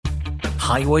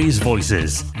Highways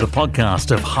Voices, the podcast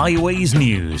of Highways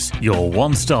News, your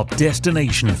one-stop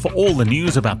destination for all the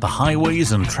news about the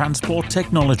highways and transport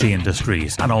technology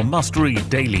industries, and our must-read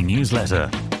daily newsletter.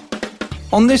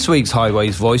 On this week's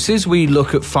Highways Voices, we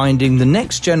look at finding the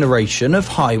next generation of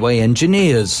highway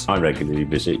engineers. I regularly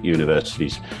visit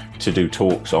universities to do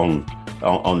talks on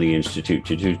the Institute,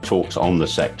 to do talks on the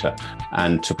sector,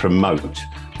 and to promote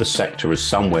the sector as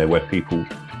somewhere where people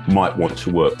might want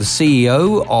to work. The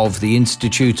CEO of the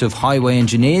Institute of Highway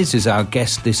Engineers is our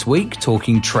guest this week,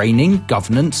 talking training,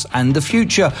 governance and the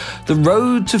future. The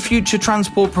road to future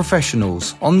transport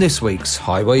professionals on this week's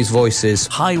Highways Voices.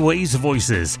 Highways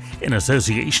Voices, in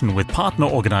association with partner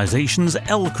organisations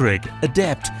LCRIG,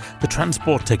 ADEPT, the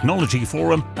Transport Technology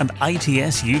Forum and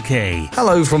ITS UK.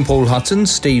 Hello from Paul Hutton.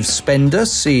 Steve Spender,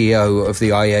 CEO of the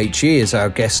IHE, is our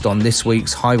guest on this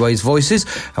week's Highways Voices,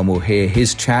 and we'll hear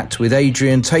his chat with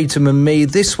Adrian Tatum and me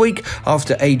this week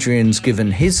after Adrian's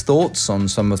given his thoughts on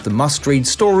some of the must-read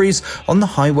stories on the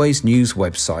Highways News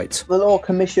website. The Law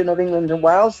Commission of England and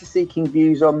Wales is seeking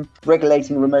views on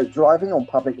regulating remote driving on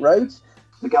public roads.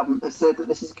 The government has said that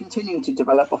this is continuing to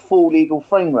develop a full legal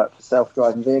framework for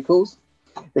self-driving vehicles.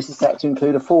 This is set to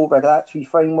include a full regulatory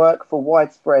framework for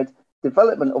widespread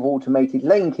development of automated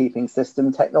lane-keeping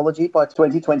system technology by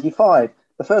 2025.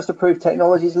 The first approved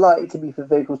technology is likely to be for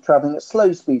vehicles travelling at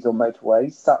slow speeds on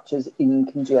motorways, such as in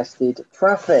congested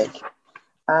traffic.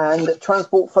 And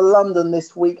Transport for London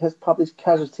this week has published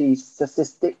casualty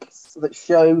statistics that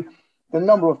show the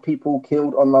number of people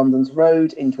killed on London's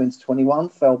road in 2021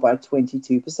 fell by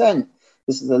 22%.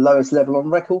 This is the lowest level on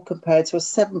record compared to a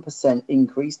 7%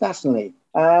 increase nationally.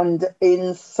 And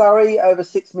in Surrey, over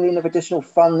 6 million of additional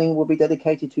funding will be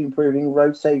dedicated to improving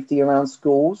road safety around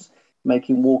schools,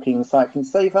 making walking and cycling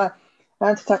safer,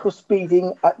 and to tackle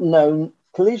speeding at known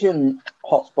collision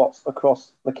hotspots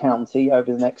across the county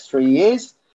over the next 3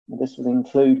 years. This will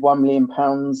include £1 million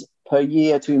per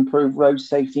year to improve road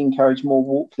safety, encourage more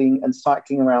walking and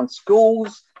cycling around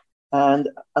schools, and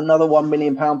another £1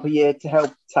 million per year to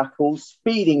help tackle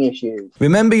speeding issues.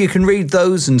 Remember, you can read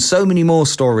those and so many more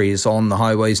stories on the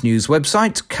Highways News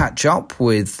website, catch up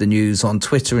with the news on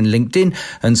Twitter and LinkedIn,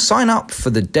 and sign up for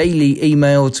the daily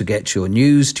email to get your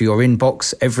news to your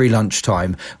inbox every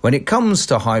lunchtime. When it comes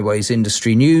to highways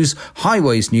industry news,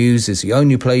 Highways News is the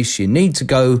only place you need to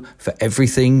go for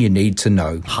everything you need to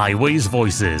know. Highways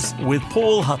Voices with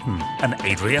Paul Hutton and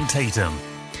Adrian Tatum.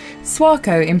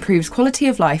 Swarco improves quality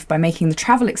of life by making the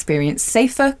travel experience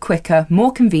safer, quicker,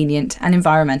 more convenient and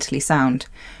environmentally sound.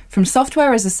 From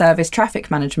software-as-a-service traffic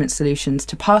management solutions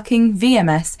to parking,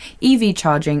 VMS, EV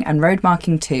charging and road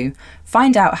marking too,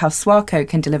 find out how Swarco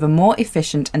can deliver more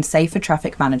efficient and safer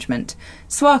traffic management.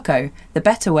 Swarco, the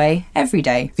better way, every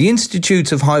day. The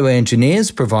Institute of Highway Engineers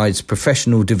provides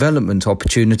professional development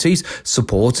opportunities,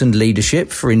 support and leadership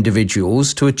for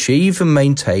individuals to achieve and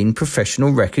maintain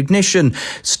professional recognition.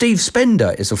 Steve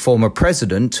Spender is a former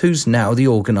president who's now the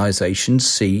organisation's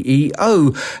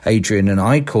CEO. Adrian and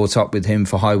I caught up with him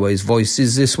for Highways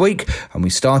Voices this week, and we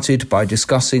started by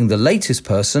discussing the latest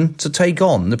person to take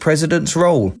on the president's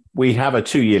role. We have a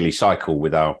 2-yearly cycle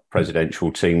with our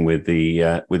presidential team with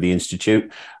the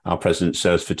Institute. Our president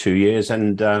serves for 2 years,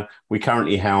 and we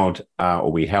currently held our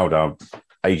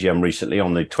AGM recently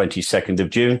on the 22nd of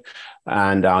June,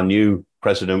 and our new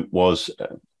president was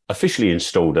officially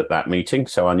installed at that meeting.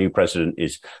 So our new president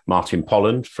is Martin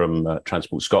Polland from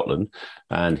Transport Scotland,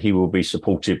 and he will be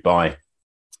supported by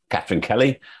Catherine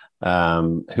Kelly,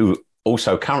 who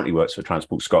also currently works for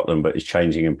Transport Scotland, but is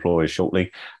changing employers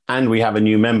shortly. And we have a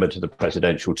new member to the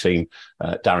presidential team,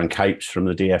 Darren Capes from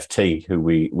the DFT, who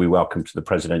we welcome to the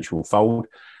presidential fold.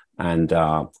 And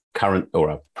our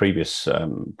previous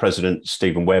president,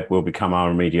 Stephen Webb, will become our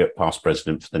immediate past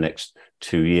president for the next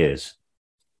 2 years.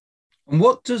 And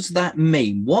what does that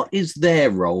mean? What is their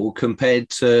role compared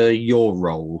to your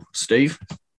role, Steve?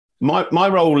 My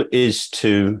role is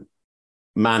to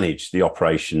manage the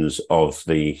operations of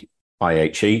the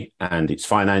IHE and its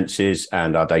finances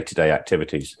and our day-to-day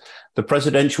activities. The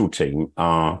presidential team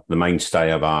are the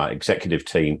mainstay of our executive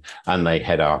team, and they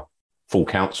head our full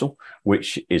council,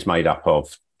 which is made up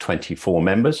of 24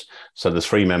 members. So the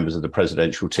 3 members of the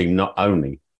presidential team not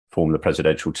only form the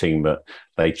presidential team, but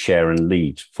they chair and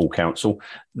lead full council.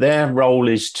 Their role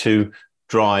is to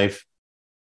drive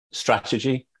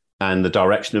strategy and the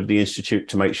direction of the Institute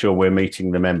to make sure we're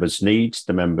meeting the members' needs,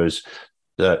 the members'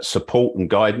 support and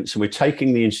guidance, and we're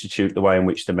taking the Institute the way in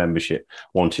which the membership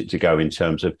want it to go in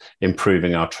terms of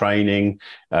improving our training,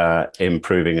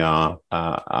 improving our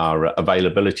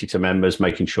availability to members,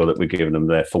 making sure that we're giving them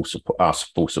their full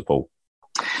support.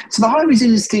 So the highways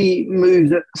industry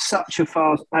moves at such a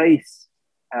fast pace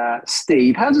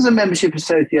Steve, how does a membership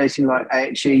association like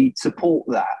AHE support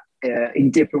that in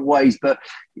different ways, but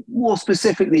more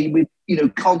specifically with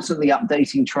constantly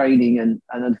updating training and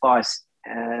advice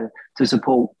to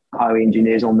support highway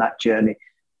engineers on that journey?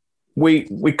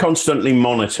 We constantly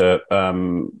monitor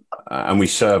and we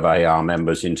survey our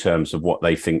members in terms of what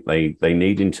they think they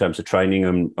need in terms of training,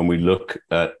 and we look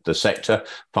at the sector,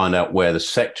 find out where the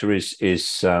sector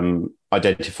is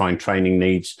identifying training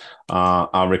needs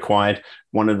are required.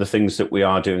 One of the things that we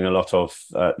are doing a lot of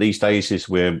these days is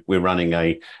we're running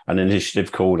an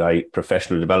initiative called a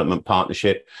professional development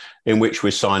partnership, in which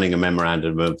we're signing a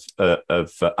memorandum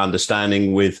of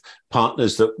understanding with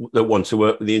partners that want to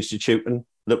work with the institute. And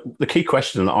the key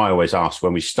question that I always ask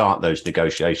when we start those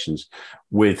negotiations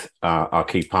with our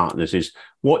key partners is,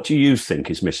 what do you think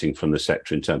is missing from the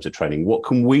sector in terms of training? What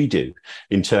can we do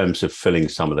in terms of filling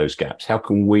some of those gaps? How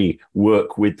can we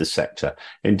work with the sector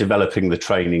in developing the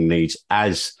training needs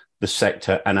as the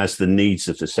sector and as the needs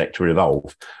of the sector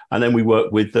evolve? And then we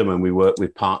work with them, and we work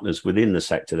with partners within the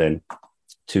sector then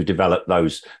to develop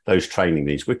those training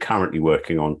needs. We're currently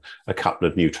working on a couple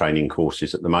of new training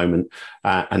courses at the moment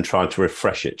and trying to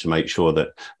refresh it to make sure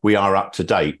that we are up to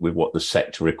date with what the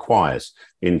sector requires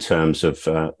in terms of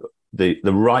the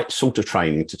right sort of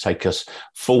training to take us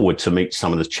forward to meet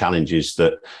some of the challenges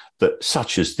that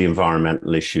such as the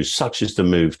environmental issues, such as the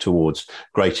move towards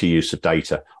greater use of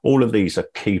data. All of these are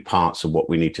key parts of what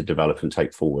we need to develop and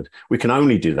take forward. We can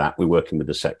only do that. We're working with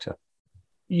the sector.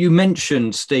 You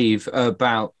mentioned, Steve,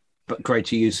 about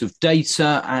greater use of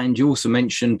data, and you also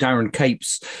mentioned Darren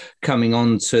Capes coming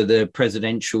on to the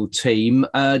presidential team.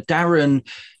 Darren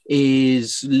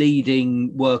is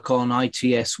leading work on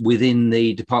ITS within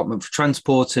the Department for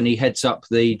Transport, and he heads up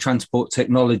the Transport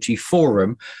Technology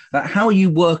Forum. How are you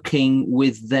working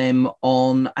with them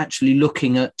on actually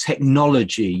looking at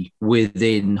technology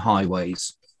within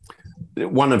highways?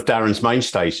 One of Darren's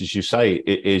mainstays, as you say,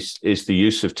 is the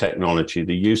use of technology,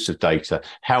 the use of data,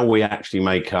 how we actually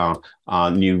make our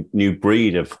new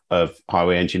breed of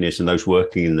highway engineers and those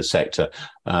working in the sector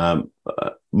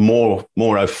more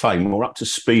au fait, more up to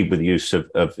speed with the use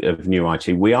of new IT.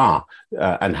 We are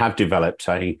and have developed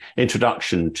an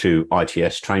introduction to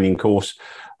ITS training course,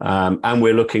 and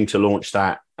we're looking to launch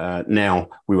that. Now,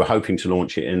 we were hoping to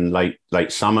launch it in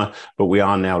late summer, but we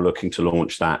are now looking to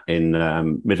launch that in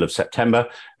middle of September,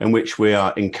 in which we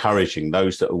are encouraging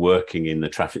those that are working in the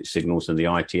traffic signals and the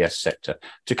ITS sector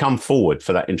to come forward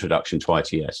for that introduction to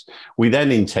ITS. We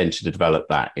then intend to develop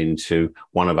that into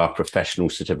one of our professional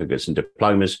certificates and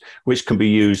diplomas, which can be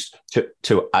used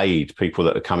to aid people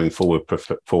that are coming forward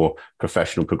for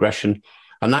professional progression.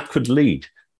 And that could lead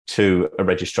to a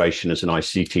registration as an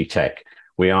ICT tech.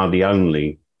 We are the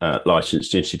only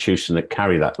licensed institution that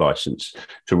carry that license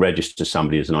to register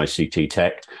somebody as an ICT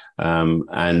tech.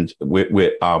 And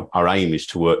our aim is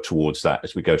to work towards that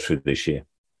as we go through this year.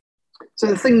 So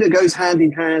the thing that goes hand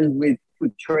in hand with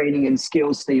training and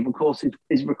skills, Steve, of course,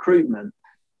 is recruitment.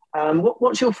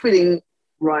 What's your feeling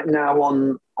right now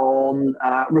on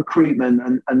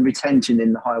recruitment and retention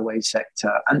in the highway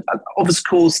sector? And of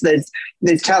course,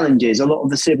 there's challenges. A lot of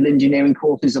the civil engineering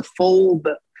courses are full,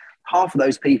 but half of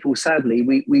those people, sadly,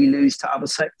 we lose to other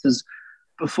sectors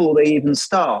before they even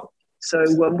start. So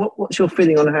what's your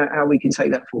feeling on how we can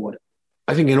take that forward?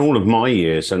 I think in all of my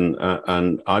years, and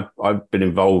I've been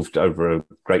involved over a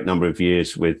great number of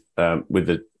years with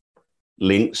the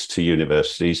links to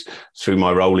universities through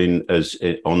my role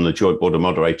on the Joint Board of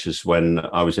Moderators when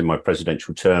I was in my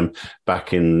presidential term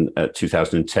back in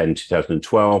 2010,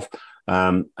 2012.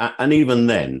 And even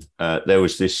then, there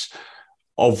was this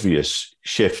obvious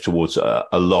shift towards a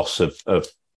loss of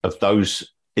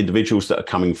those individuals that are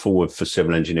coming forward for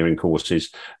civil engineering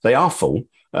courses. They are full.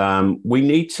 We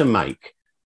need to make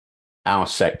our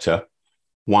sector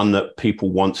one that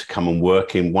people want to come and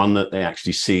work in, one that they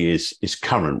actually see is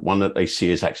current, one that they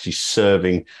see as actually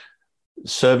serving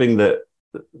the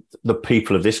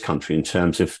people of this country in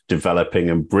terms of developing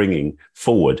and bringing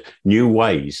forward new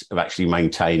ways of actually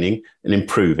maintaining and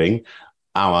improving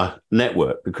our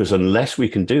network. Because unless we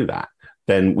can do that,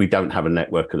 then we don't have a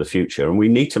network of the future. And we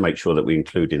need to make sure that we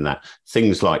include in that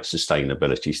things like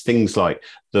sustainability, things like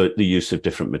the use of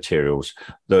different materials,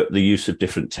 the use of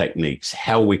different techniques,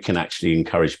 how we can actually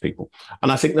encourage people.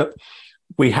 And I think that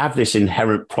we have this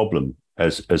inherent problem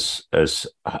as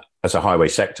a highway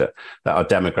sector, that our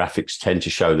demographics tend to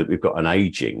show that we've got an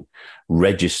aging,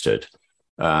 registered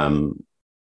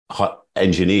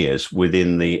engineers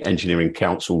within the Engineering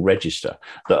Council register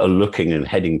that are looking and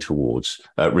heading towards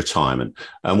retirement.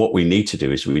 And what we need to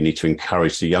do is we need to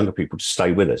encourage the younger people to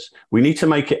stay with us. We need to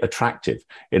make it attractive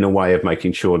in a way of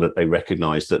making sure that they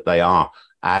recognise that they are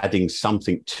adding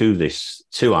something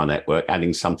to our network,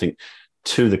 adding something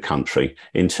to the country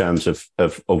in terms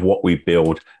of what we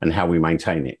build and how we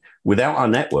maintain it. Without our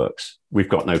networks, we've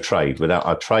got no trade. Without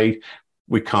our trade,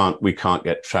 we can't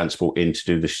get transport in to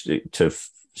do this, to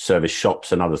service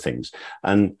shops and other things.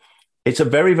 And it's a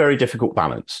very, very difficult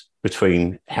balance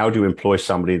between how do you employ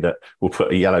somebody that will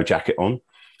put a yellow jacket on,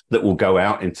 that will go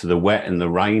out into the wet and the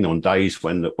rain on days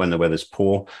when the weather's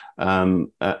poor. And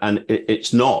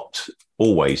it's not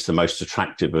always the most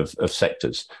attractive of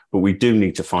sectors, but we do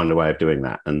need to find a way of doing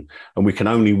that. And we can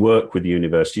only work with the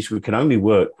universities. We can only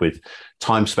work with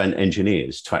time spent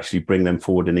engineers to actually bring them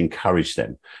forward and encourage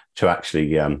them to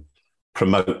actually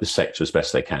promote the sector as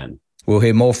best they can. We'll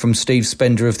hear more from Steve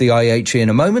Spender of the IHE in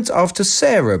a moment after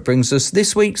Sarah brings us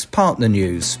this week's partner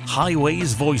news.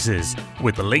 Highways Voices,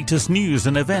 with the latest news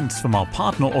and events from our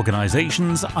partner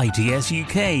organisations ITS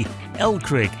UK,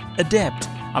 LCRIG, ADEPT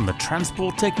and the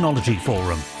Transport Technology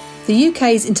Forum. The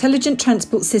UK's Intelligent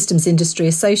Transport Systems Industry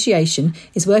Association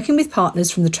is working with partners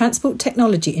from the transport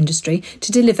technology industry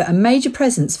to deliver a major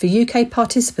presence for UK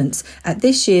participants at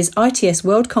this year's ITS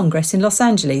World Congress in Los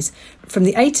Angeles from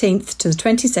the 18th to the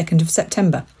 22nd of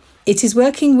September. It is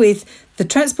working with the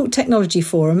Transport Technology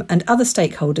Forum and other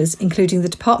stakeholders, including the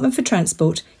Department for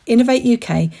Transport, Innovate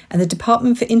UK and the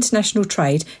Department for International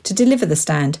Trade, to deliver the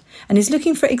stand, and is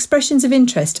looking for expressions of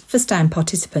interest for stand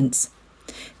participants.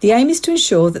 The aim is to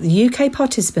ensure that the UK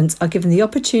participants are given the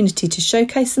opportunity to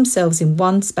showcase themselves in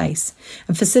one space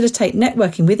and facilitate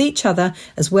networking with each other,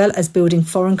 as well as building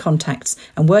foreign contacts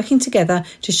and working together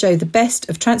to show the best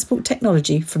of transport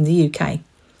technology from the UK.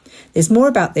 There's more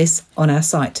about this on our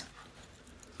site.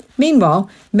 Meanwhile,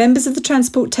 members of the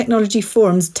Transport Technology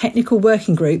Forum's Technical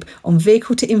Working Group on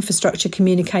Vehicle-to-Infrastructure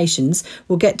Communications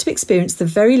will get to experience the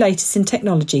very latest in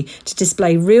technology to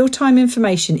display real-time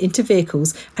information into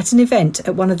vehicles at an event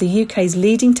at one of the UK's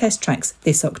leading test tracks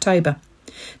this October.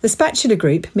 The Spatula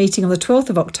Group, meeting on the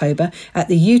 12th of October at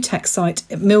the UTAC site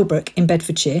at Millbrook in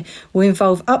Bedfordshire, will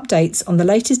involve updates on the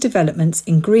latest developments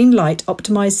in green light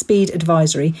optimised speed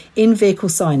advisory, in-vehicle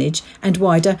signage and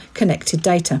wider connected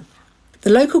data. The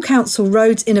local council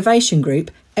Roads Innovation Group,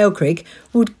 LCRIG,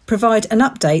 would provide an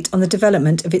update on the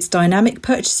development of its Dynamic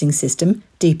Purchasing System,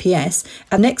 DPS,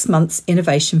 at next month's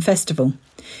Innovation Festival.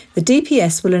 The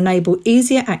DPS will enable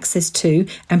easier access to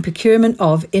and procurement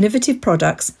of innovative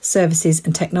products, services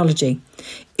and technology.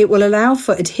 It will allow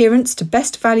for adherence to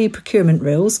best value procurement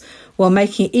rules while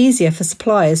making it easier for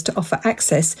suppliers to offer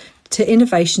access to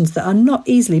innovations that are not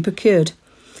easily procured.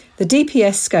 The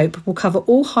DPS scope will cover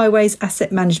all highways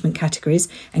asset management categories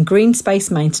and green space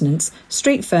maintenance,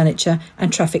 street furniture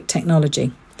and traffic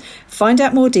technology. Find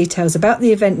out more details about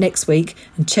the event next week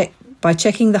and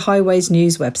checking the Highways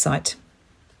News website.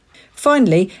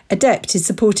 Finally, ADEPT is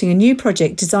supporting a new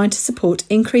project designed to support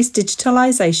increased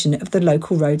digitalisation of the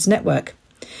local roads network.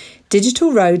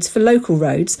 Digital Roads for Local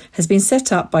Roads has been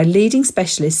set up by leading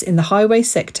specialists in the highway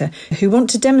sector who want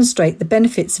to demonstrate the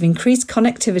benefits of increased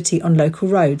connectivity on local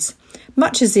roads,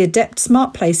 much as the ADEPT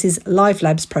Smart Places Live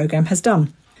Labs programme has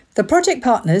done. The project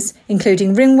partners,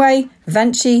 including Ringway,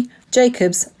 Vanchi,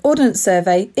 Jacobs, Ordnance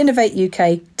Survey, Innovate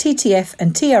UK, TTF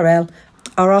and TRL,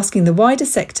 are asking the wider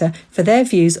sector for their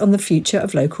views on the future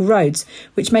of local roads,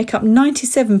 which make up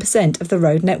 97% of the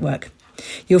road network.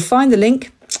 You'll find the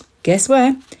link, guess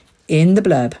where? In the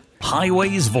blurb.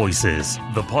 Highways Voices,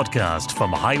 the podcast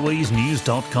from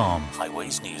highwaysnews.com.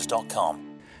 Highwaysnews.com.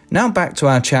 Now back to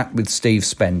our chat with Steve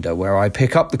Spender, where I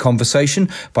pick up the conversation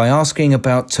by asking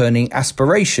about turning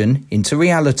aspiration into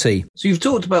reality. So you've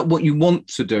talked about what you want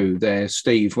to do there,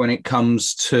 Steve, when it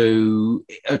comes to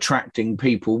attracting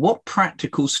people. What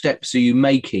practical steps are you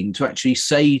making to actually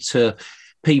say to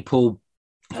people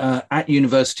at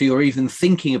university, or even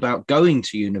thinking about going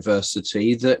to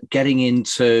university, that getting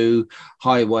into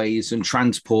highways and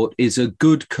transport is a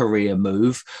good career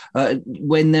move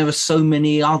when there are so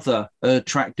many other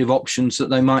attractive options that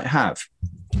they might have?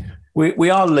 We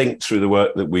are linked through the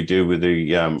work that we do with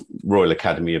the Royal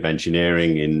Academy of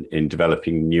Engineering in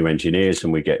developing new engineers,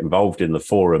 and we get involved in the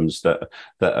forums that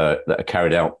are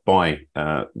carried out by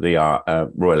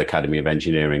the Royal Academy of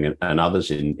Engineering and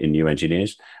others in new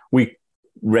engineers. We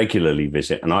regularly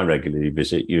visit, and I regularly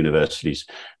visit universities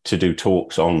to do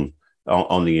talks on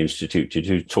the institute, to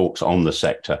do talks on the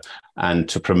sector, and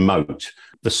to promote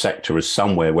the sector as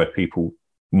somewhere where people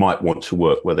might want to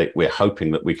work, where we're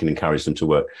hoping that we can encourage them to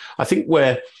work. I think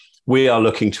where we are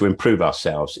looking to improve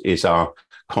ourselves is our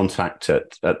contact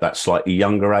at that slightly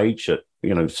younger age, at,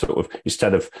 sort of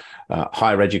instead of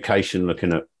higher education,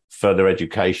 looking at further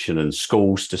education and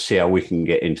schools to see how we can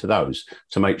get into those,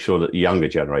 to make sure that the younger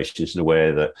generation is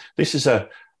aware that this is a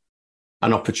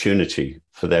an opportunity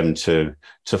for them to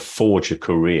forge a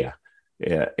career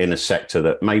in a sector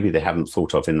that maybe they haven't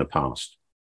thought of in the past.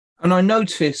 And I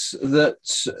notice that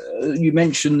you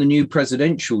mentioned the new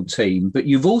presidential team, but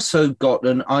you've also got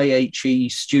an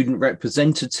IHE student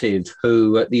representative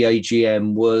who at the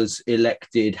AGM was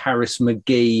elected, Harris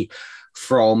McGee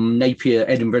from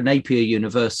Edinburgh Napier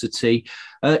University.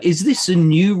 Is this a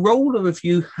new role, or have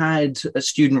you had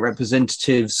student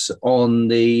representatives on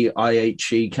the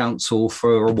IHE Council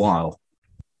for a while?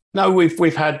 No,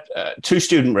 we've had two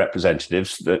student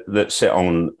representatives that sit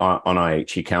on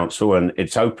IHE Council, and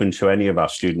it's open to any of our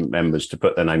student members to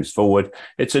put their names forward.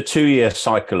 It's a 2-year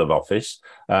cycle of office,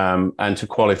 and to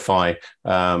qualify,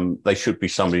 they should be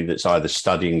somebody that's either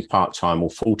studying part-time or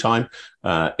full-time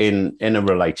in a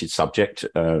related subject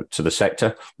to the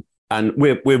sector. And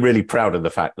we're really proud of the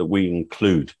fact that we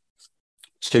include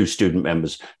two student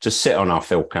members to sit on our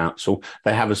Phil Council.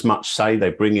 They have as much say.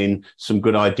 They bring in some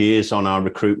good ideas on our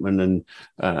recruitment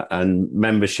and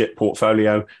membership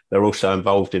portfolio. They're also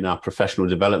involved in our professional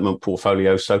development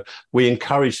portfolio. So we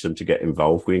encourage them to get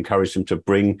involved. We encourage them to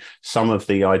bring some of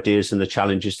the ideas and the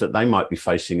challenges that they might be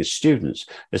facing as students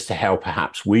as to how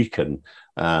perhaps we can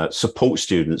support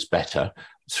students better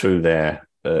through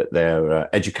their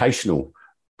educational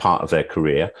part of their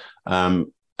career.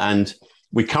 And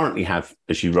we currently have,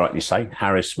 as you rightly say,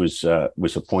 Harris was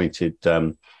appointed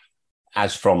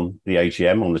as from the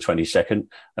AGM on the 22nd.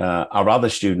 Our other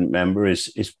student member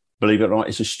is, believe it or not,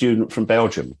 is a student from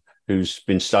Belgium who's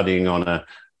been studying on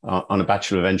a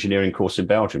Bachelor of Engineering course in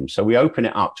Belgium. So we open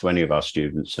it up to any of our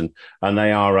students, and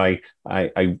they are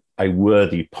a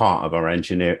worthy part of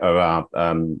our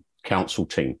council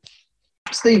team.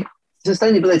 Steve,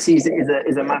 sustainability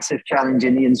is a massive challenge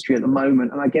in the industry at the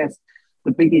moment, and I guess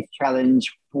the biggest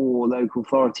challenge for local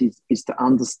authorities is to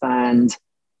understand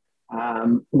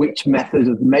which method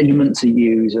of measurement to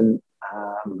use and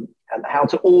how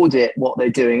to audit what they're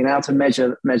doing and how to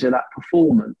measure that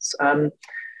performance.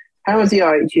 How is the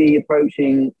IHE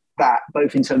approaching that,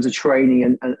 both in terms of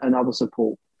training and other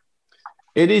support?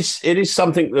 It is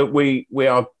something that we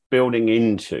are building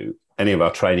into any of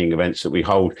our training events that we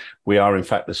hold. We are, in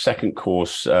fact, the second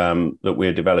course that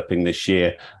we're developing this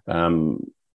year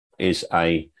is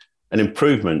an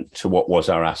improvement to what was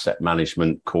our asset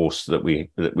management course that we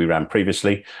ran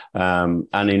previously, and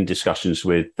in discussions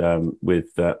with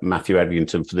Matthew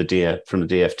Edgington from the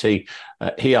DFT,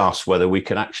 he asked whether we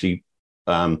could actually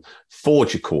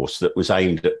forge a course that was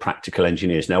aimed at practical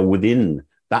engineers. Now, within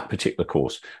that particular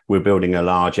course, we're building a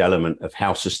large element of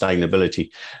how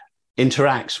sustainability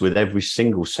interacts with every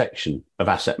single section of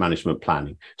asset management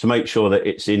planning, to make sure that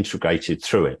it's integrated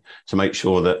through it, to make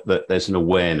sure that there's an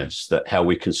awareness that how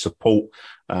we can support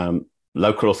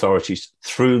local authorities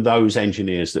through those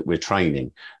engineers that we're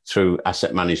training through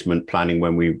asset management planning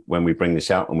when we bring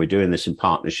this out. And we're doing this in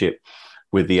partnership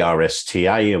with the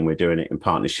RSTA, and we're doing it in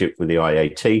partnership with the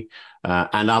IAT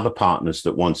and other partners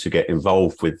that want to get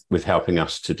involved with helping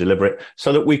us to deliver it,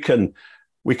 so that we can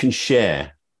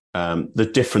share the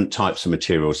different types of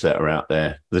materials that are out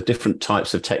there, the different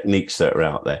types of techniques that are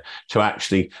out there, to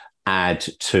actually add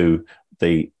to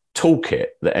the toolkit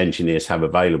that engineers have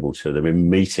available to them in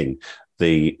meeting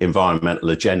the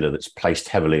environmental agenda that's placed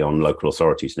heavily on local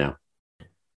authorities now.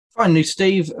 Finally,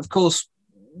 Steve, of course,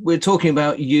 we're talking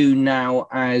about you now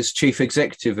as Chief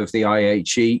Executive of the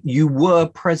IHE. You were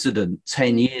President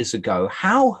 10 years ago.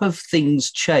 How have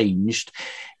things changed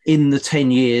in the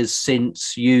 10 years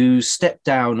since you stepped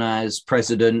down as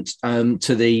president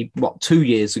to the 2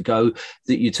 years ago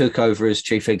that you took over as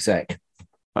chief exec?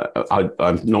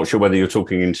 I'm not sure whether you're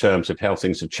talking in terms of how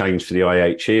things have changed for the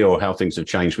IHE or how things have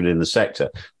changed within the sector.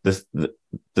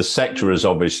 The sector has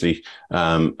obviously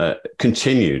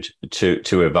continued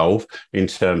to evolve in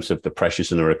terms of the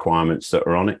pressures and the requirements that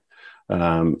are on it.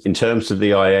 In terms of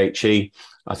the IHE,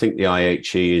 I think the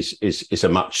IHE is a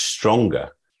much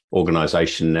stronger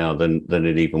organisation now than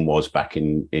it even was back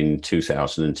in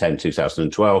 2010,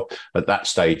 2012. At that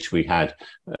stage, we had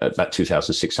about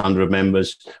 2,600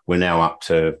 members. We're now up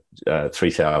to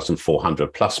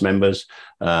 3,400 plus members.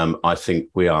 I think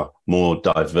we are more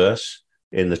diverse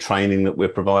in the training that we're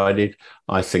provided.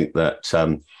 I think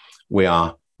that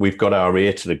we've got our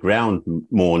ear to the ground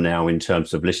more now in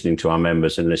terms of listening to our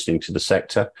members and listening to the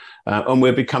sector. And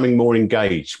we're becoming more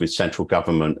engaged with central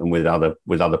government and with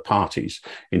other parties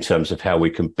in terms of how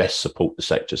we can best support the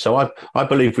sector. So I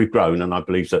believe we've grown, and I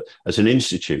believe that as an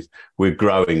institute, we're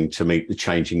growing to meet the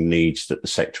changing needs that the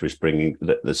sector is bringing,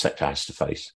 that the sector has to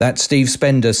face. That's Steve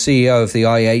Spender, CEO of the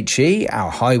IHE,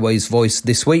 our Highways voice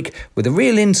this week, with a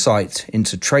real insight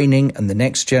into training and the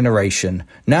next generation.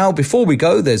 Now, before we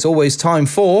go, there's always time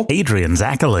for for Adrian's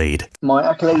accolade. My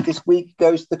accolade this week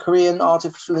goes to the Korean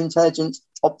artificial intelligence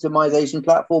optimization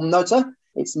platform Nota.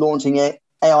 It's launching an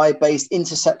AI-based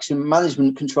intersection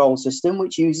management control system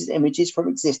which uses images from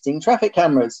existing traffic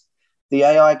cameras. The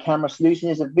AI camera solution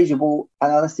is a visual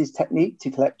analysis technique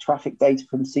to collect traffic data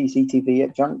from CCTV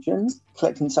at junctions,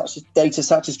 collecting data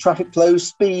such as traffic flow,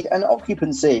 speed and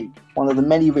occupancy. One of the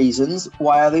many reasons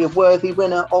why I'm the worthy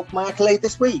winner of my accolade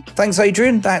this week. Thanks,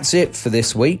 Adrian. That's it for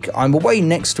this week. I'm away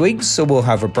next week, so we'll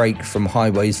have a break from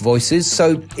Highways Voices,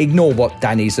 so ignore what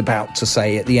Danny's about to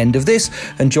say at the end of this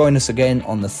and join us again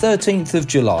on the 13th of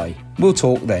July. We'll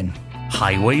talk then.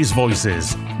 Highways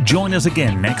Voices. Join us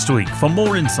again next week for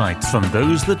more insights from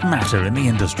those that matter in the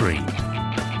industry.